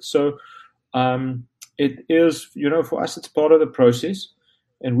forward. So it is, for us, it's part of the process,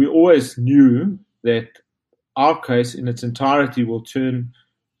 and we always knew that our case in its entirety will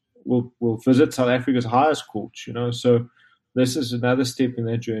visit South Africa's highest court. So this is another step in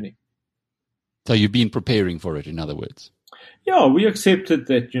that journey. So you've been preparing for it, in other words? Yeah, we accepted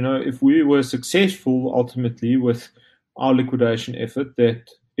that, if we were successful ultimately with our liquidation effort, that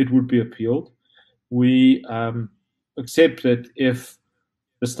it would be appealed. We accept that if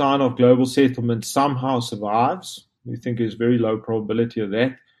the Steinhoff global settlement somehow survives, we think there's very low probability of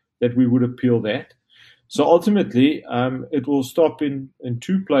that we would appeal that. So ultimately, it will stop in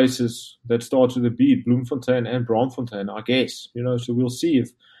 2 places that start with a B, Bloemfontein and Braamfontein, I guess. So we'll see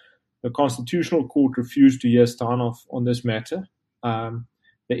if the Constitutional Court refused to hear Steinhoff on this matter.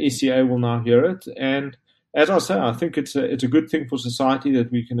 The SCA will now hear it. And as I say, I think it's a good thing for society that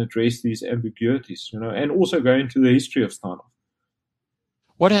we can address these ambiguities, and also go into the history of Steinhoff.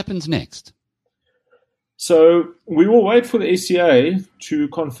 What happens next? So we will wait for the SCA to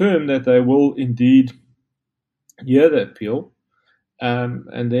confirm that they will indeed hear the appeal.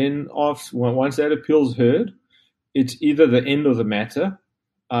 And then once that appeal is heard, it's either the end of the matter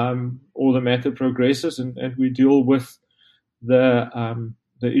or the matter progresses and we deal with the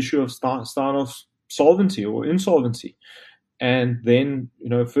issue of Steinhoff's solvency or insolvency. And then,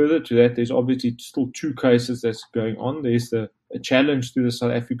 further to that, there's obviously still 2 cases that's going on. There's a challenge to the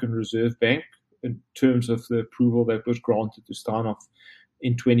South African Reserve Bank in terms of the approval that was granted to Steinhoff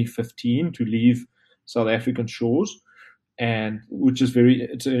in 2015 to leave South African shores, and which is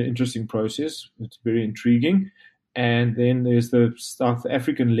it's an interesting process. It's very intriguing. And then there's the South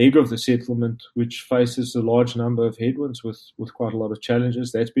African leg of the settlement, which faces a large number of headwinds with quite a lot of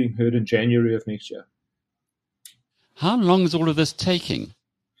challenges. That's being heard in January of next year. How long is all of this taking?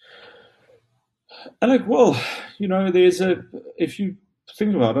 Alec, if you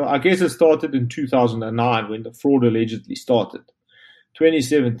think about it, I guess it started in 2009 when the fraud allegedly started.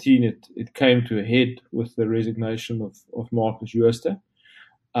 2017, it came to a head with the resignation of Marcus Jooste.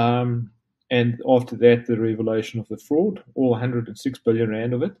 And after that, the revelation of the fraud, all 106 billion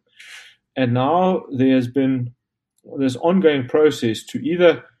rand of it. And now there's been this ongoing process to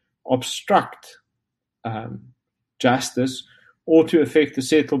either obstruct justice or to effect a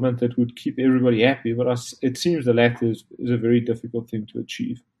settlement that would keep everybody happy. But it seems the latter is a very difficult thing to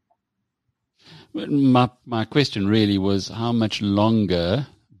achieve. My question really was how much longer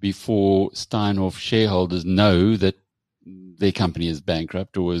before Steinhoff shareholders know that their company is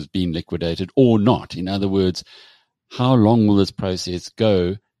bankrupt or has been liquidated or not? In other words, how long will this process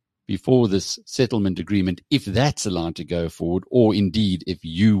go before this settlement agreement, if that's allowed to go forward, or indeed if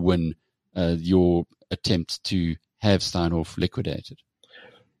you win your attempts to have Steinhoff liquidated?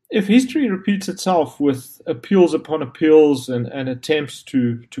 If history repeats itself with appeals upon appeals and attempts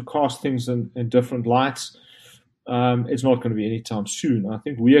to cast things in different lights, it's not going to be anytime soon. I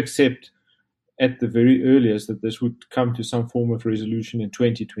think we accept at the very earliest that this would come to some form of resolution in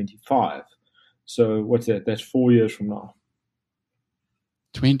 2025. So what's that? That's 4 years from now.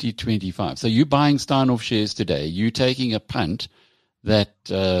 2025. So you're buying Steinhoff shares today. You're taking a punt that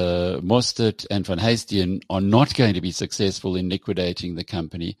Mostert and Van Heestien are not going to be successful in liquidating the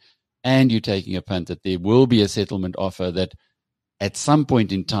company, and you're taking a punt that there will be a settlement offer that at some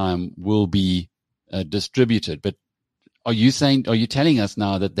point in time will be distributed. But are you telling us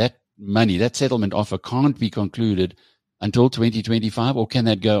now that money, that settlement offer can't be concluded until 2025, or can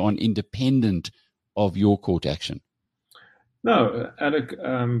that go on independent of your court action? No, Alec,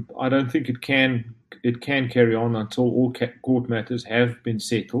 I don't think it can carry on until all court matters have been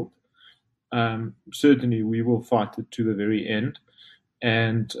settled. Certainly, we will fight it to the very end.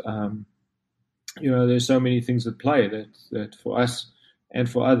 And, there's so many things at play that for us and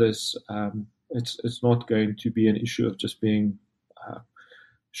for others, it's not going to be an issue of just being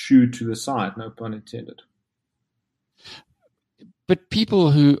shooed to the side, no pun intended. But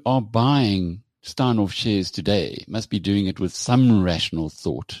people who are buying Steinhoff shares today must be doing it with some rational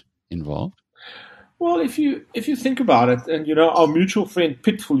thought involved. Well, if you think about it, and our mutual friend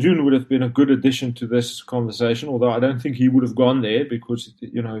Piet Viljoen would have been a good addition to this conversation, although I don't think he would have gone there because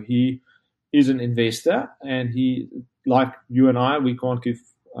he is an investor, and he, like you and I, we can't give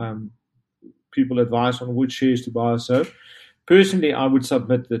people advice on which shares to buy or so. Personally, I would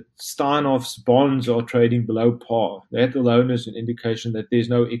submit that Steinhoff's bonds are trading below par. That alone is an indication that there's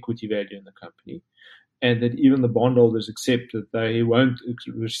no equity value in the company, and that even the bondholders accept that they won't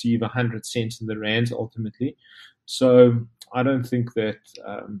receive 100 cents in the rands ultimately. So I don't think that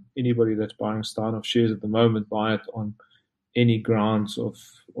anybody that's buying Steinhoff shares at the moment buy it on any grounds of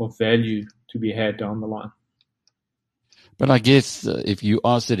value to be had down the line. But I guess if you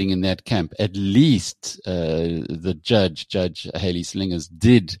are sitting in that camp, at least the Judge Haley Slingers,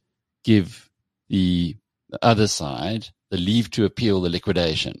 did give the other side the leave to appeal the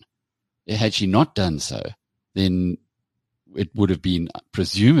liquidation. Had she not done so, then it would have been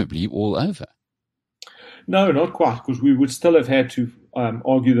presumably all over. No, not quite, because we would still have had to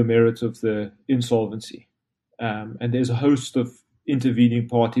argue the merits of the insolvency. And there's a host of intervening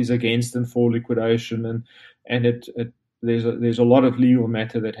parties against and for liquidation, and there's a lot of legal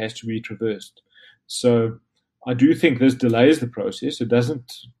matter that has to be traversed. So I do think this delays the process. It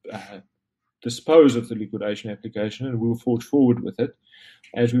doesn't dispose of the liquidation application, and we'll forge forward with it,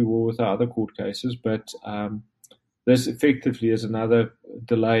 as we will with our other court cases. But this effectively is another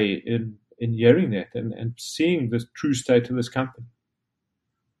delay in hearing that and seeing the true state of this company.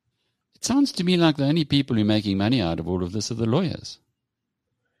 It sounds to me like the only people who are making money out of all of this are the lawyers.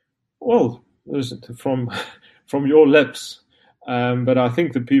 Well, from your lips. But I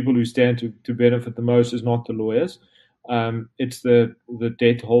think the people who stand to benefit the most is not the lawyers. It's the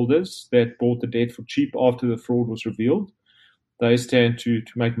debt holders that bought the debt for cheap after the fraud was revealed. They stand to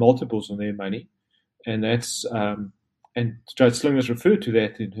make multiples on their money. And that's and Judge Slingers referred to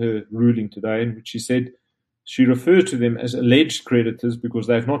that in her ruling today, in which she said she refers to them as alleged creditors because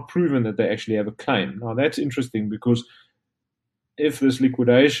they've not proven that they actually have a claim. Now, that's interesting because if this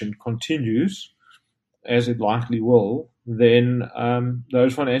liquidation continues, as it likely will, then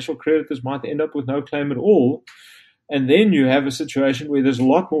those financial creditors might end up with no claim at all. And then you have a situation where there's a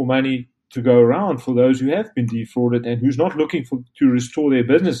lot more money to go around for those who have been defrauded and who's not looking to restore their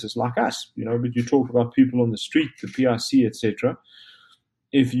businesses like us. But you talk about people on the street, the PIC, etc.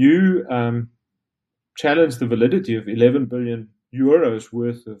 If you challenge the validity of 11 billion euros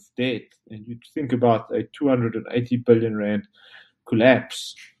worth of debt, and you think about a 280 billion rand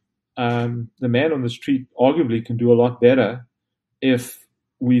collapse, the man on the street arguably can do a lot better if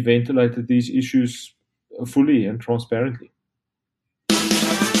we ventilated these issues fully and transparently.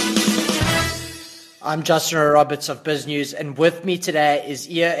 I'm Justin Roberts of BizNews, and with me today is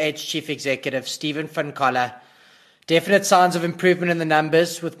EOH Chief Executive Stephen van Coller. Definite signs of improvement in the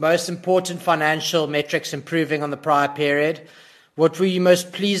numbers, with most important financial metrics improving on the prior period. What were you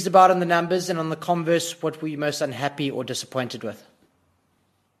most pleased about in the numbers, and on the converse, what were you most unhappy or disappointed with?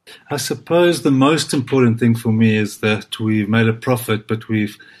 I suppose the most important thing for me is that we've made a profit, but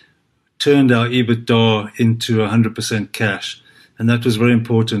we've turned our EBITDA into 100% cash. And that was very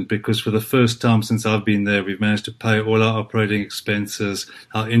important because for the first time since I've been there, we've managed to pay all our operating expenses,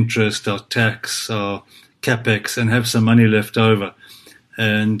 our interest, our tax, our capex, and have some money left over.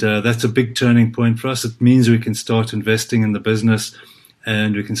 And that's a big turning point for us. It means we can start investing in the business,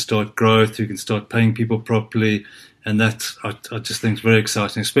 and we can start growth, we can start paying people properly. And that, I just think, is very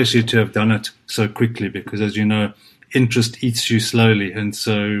exciting, especially to have done it so quickly because, as you know, interest eats you slowly. And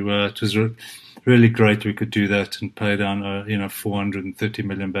so it was really great we could do that and pay down 430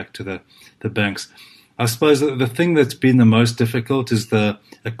 million back to the banks. I suppose the thing that's been the most difficult is the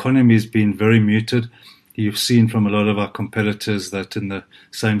economy has been very muted. You've seen from a lot of our competitors that in the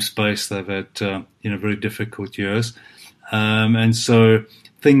same space they've had very difficult years, and so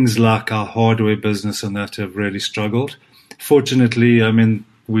things like our hardware business and that have really struggled. Fortunately, I mean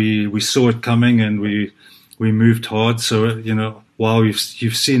we saw it coming and we moved hard. So while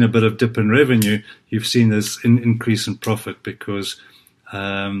you've seen a bit of dip in revenue, you've seen this increase in profit because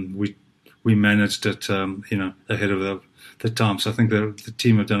we managed it ahead of the time. So I think the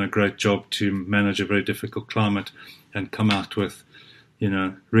team have done a great job to manage a very difficult climate and come out with,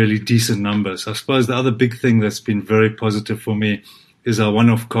 really decent numbers. I suppose the other big thing that's been very positive for me is our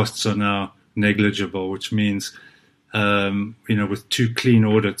one-off costs are now negligible, which means, with 2 clean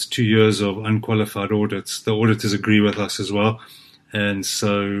audits, 2 years of unqualified audits, the auditors agree with us as well. And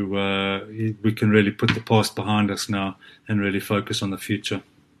so we can really put the past behind us now and really focus on the future.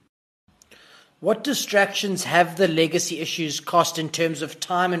 What distractions have the legacy issues cost in terms of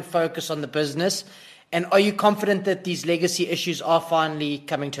time and focus on the business? And are you confident that these legacy issues are finally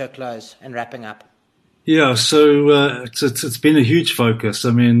coming to a close and wrapping up? Yeah, so it's been a huge focus.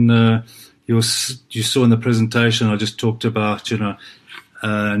 I mean, you saw in the presentation I just talked about,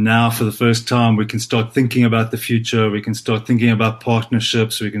 now for the first time we can start thinking about the future. We can start thinking about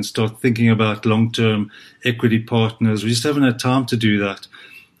partnerships. We can start thinking about long-term equity partners. We just haven't had time to do that.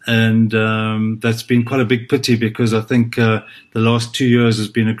 And that's been quite a big pity because I think the last 2 years has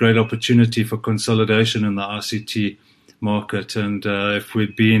been a great opportunity for consolidation in the ICT market. And if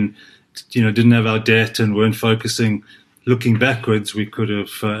we'd been, didn't have our debt and weren't focusing, looking backwards, we could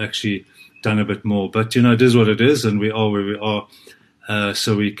have actually done a bit more. But, it is what it is, and we are where we are,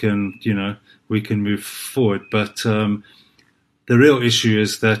 so we can move forward. But the real issue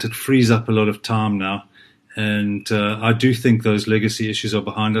is that it frees up a lot of time now. And I do think those legacy issues are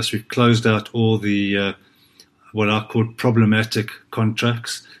behind us. We've closed out all the what I call problematic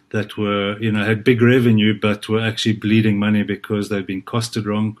contracts that were, had big revenue but were actually bleeding money because they'd been costed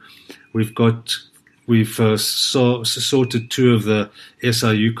wrong. We've sorted 2 of the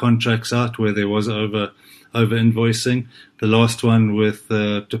SIU contracts out where there was over invoicing. The last one with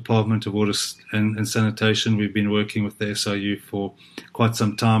the Department of Water and Sanitation, we've been working with the SIU for quite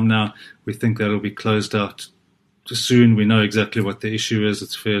some time now. We think that'll be closed out soon. We know exactly what the issue is.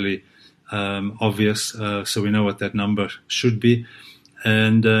 It's fairly obvious, so we know what that number should be.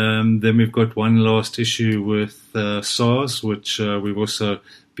 And then we've got one last issue with SARS, which we've also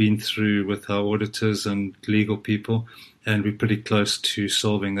been through with our auditors and legal people, and we're pretty close to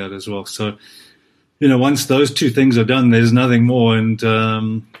solving that as well. So, once those 2 things are done, there's nothing more. And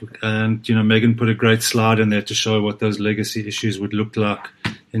Megan put a great slide in there to show what those legacy issues would look like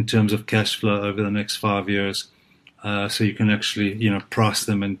in terms of cash flow over the next 5 years. So you can actually, price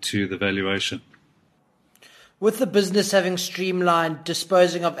them into the valuation. With the business having streamlined,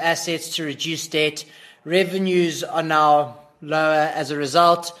 disposing of assets to reduce debt, revenues are now lower as a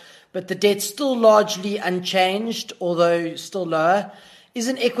result, but the debt's still largely unchanged, although still lower. Is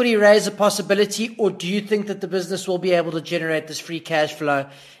an equity raise a possibility, or do you think that the business will be able to generate this free cash flow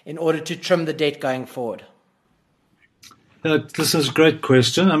in order to trim the debt going forward? This is a great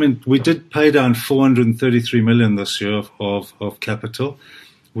question. I mean, we did pay down 433 million this year of capital.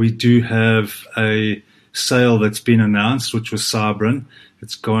 We do have a sale that's been announced, which was Sabrin.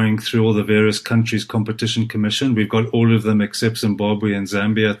 It's going through all the various countries' competition commission. We've got all of them except Zimbabwe and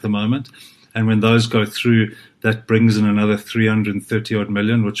Zambia at the moment. And when those go through, that brings in another 330 odd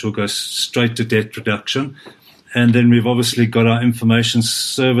million, which will go straight to debt reduction. And then we've obviously got our information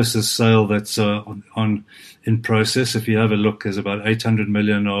services sale that's in process. If you have a look, there's about 800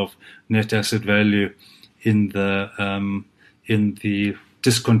 million of net asset value in the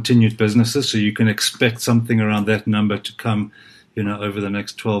discontinued businesses. So you can expect something around that number to come over the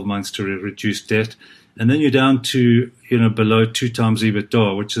next 12 months to reduce debt. And then you're down to, below 2 times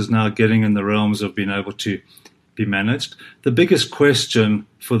EBITDA, which is now getting in the realms of being able to be managed. The biggest question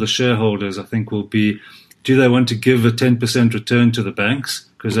for the shareholders, I think, will be, do they want to give a 10% return to the banks,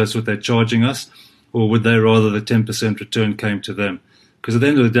 because that's what they're charging us, or would they rather the 10% return came to them? Because at the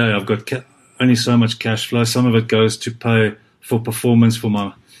end of the day, I've got only so much cash flow. Some of it goes to pay for performance for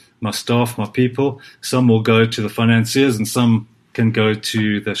my staff, my people. Some will go to the financiers, and some can go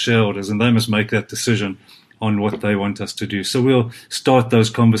to the shareholders, and they must make that decision on what they want us to do. So we'll start those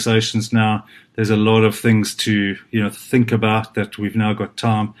conversations now. There's a lot of things to think about that we've now got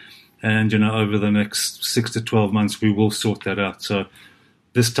time, and over the next 6 to 12 months we will sort that out. So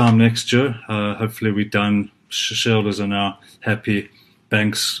this time next year, hopefully we're done. Shareholders are now happy.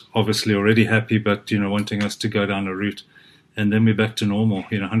 Banks obviously already happy, but wanting us to go down a route, and then we're back to normal,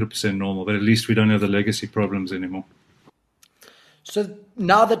 100% normal. But at least we don't have the legacy problems anymore. So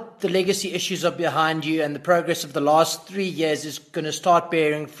now that the legacy issues are behind you and the progress of the last 3 years is going to start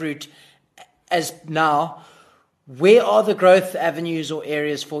bearing fruit as now, where are the growth avenues or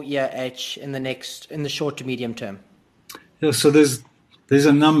areas for EOH in the short to medium term? Yeah, so there's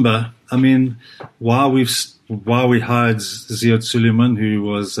a number. I mean, while we hired Ziad Suleiman, who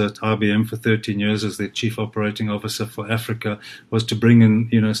was at IBM for 13 years as their chief operating officer for Africa, was to bring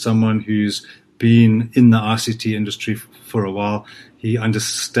in, someone who's been in the ICT industry for a while. He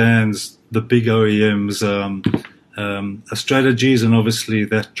understands the big OEMs' strategies, and obviously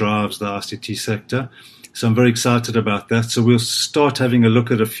that drives the ICT sector. So I'm very excited about that. So we'll start having a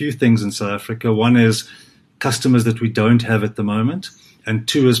look at a few things in South Africa. One is customers that we don't have at the moment, and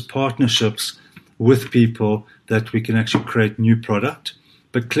 2 is partnerships with people that we can actually create new product.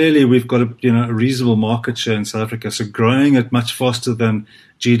 But clearly we've got a reasonable market share in South Africa, so growing it much faster than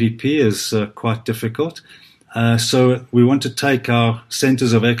GDP is quite difficult. So we want to take our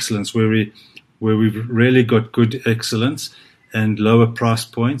centers of excellence where we've really got good excellence and lower price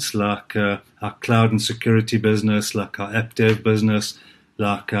points, like our cloud and security business, like our app dev business,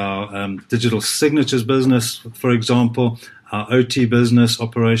 like our digital signatures business, for example, our OT business,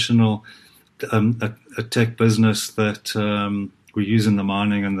 operational a tech business that we use in the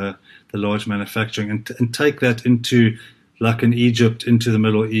mining and the large manufacturing, and take that into, like in Egypt, into the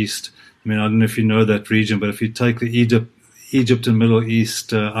Middle East. I mean, I don't know if you know that region, but if you take the Egypt and Middle East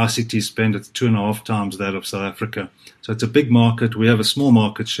ICT spend, it's 2.5 times that of South Africa. So it's a big market. We have a small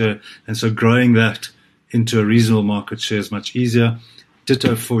market share, and so growing that into a reasonable market share is much easier.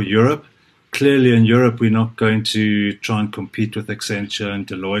 Ditto for Europe. Clearly in Europe, we're not going to try and compete with Accenture and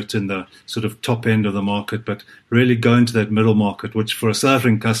Deloitte in the sort of top end of the market, but really go into that middle market, which for a South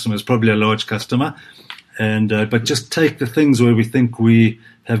African customer is probably a large customer. And but just take the things where we think we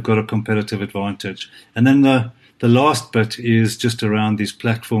have got a competitive advantage. And then the last bit is just around these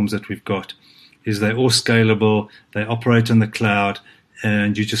platforms that we've got. Is they're all scalable, they operate in the cloud,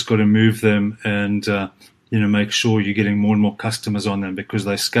 and you just got to move them and make sure you're getting more and more customers on them, because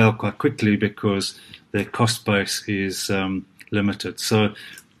they scale quite quickly because their cost base is limited. So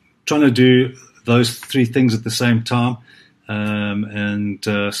trying to do those 3 things at the same time and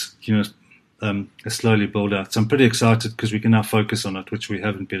slowly build out. So I'm pretty excited because we can now focus on it, which we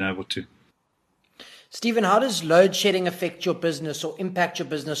haven't been able to. Stephen, how does load shedding affect your business, or impact your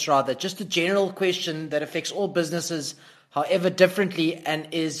business rather? Just a general question that affects all businesses, however differently, and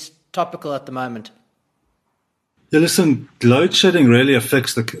is topical at the moment. Yeah, listen, load shedding really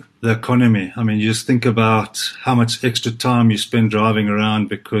affects the economy. I mean, you just think about how much extra time you spend driving around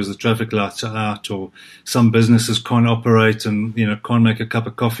because the traffic lights are out, or some businesses can't operate and, can't make a cup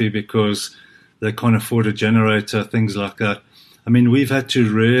of coffee because they can't afford a generator, things like that. I mean, we've had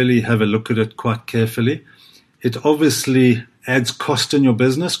to really have a look at it quite carefully. It obviously adds cost in your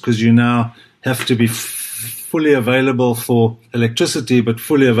business because you now have to be fully available for electricity, but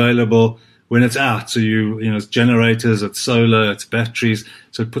fully available when it's out. So it's generators, it's solar, it's batteries.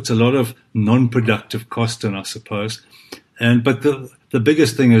 So it puts a lot of non-productive cost in, I suppose. But the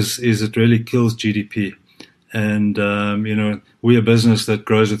biggest thing is it really kills GDP. And, we're a business that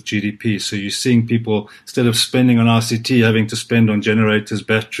grows with GDP. So you're seeing people, instead of spending on ICT, having to spend on generators,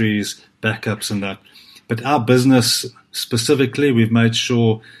 batteries, backups and that. But our business specifically, we've made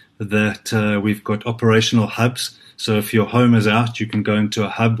sure that we've got operational hubs. So if your home is out, you can go into a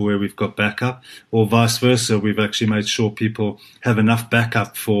hub where we've got backup, or vice versa. We've actually made sure people have enough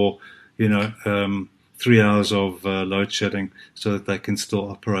backup for, 3 hours of load shedding so that they can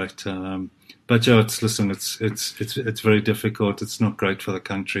still operate. But it's very difficult. It's not great for the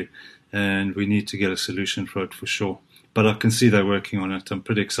country, and we need to get a solution for it for sure. But I can see they're working on it. I'm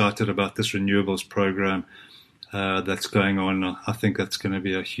pretty excited about this renewables program. that's going on. I think that's going to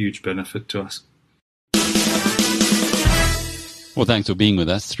be a huge benefit to us. Well, thanks for being with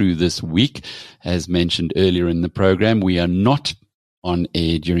us through this week. As mentioned earlier in the program, we are not on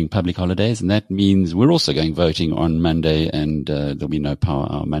air during public holidays, and that means we're also going voting on Monday, and there'll be no Power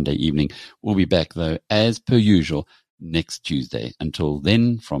Hour Monday evening. We'll be back, though, as per usual, next Tuesday. Until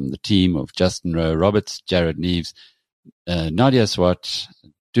then, from the team of Justin Rowe Roberts, Jared Neves, Nadia Swat,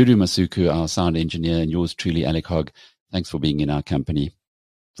 Dudu Masuku, our sound engineer, and yours truly, Alec Hogg, thanks for being in our company.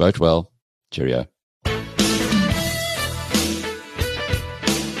 Vote well. Cheerio.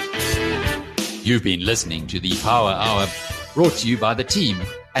 You've been listening to the Power Hour, brought to you by the team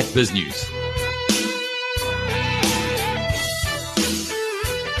at BizNews.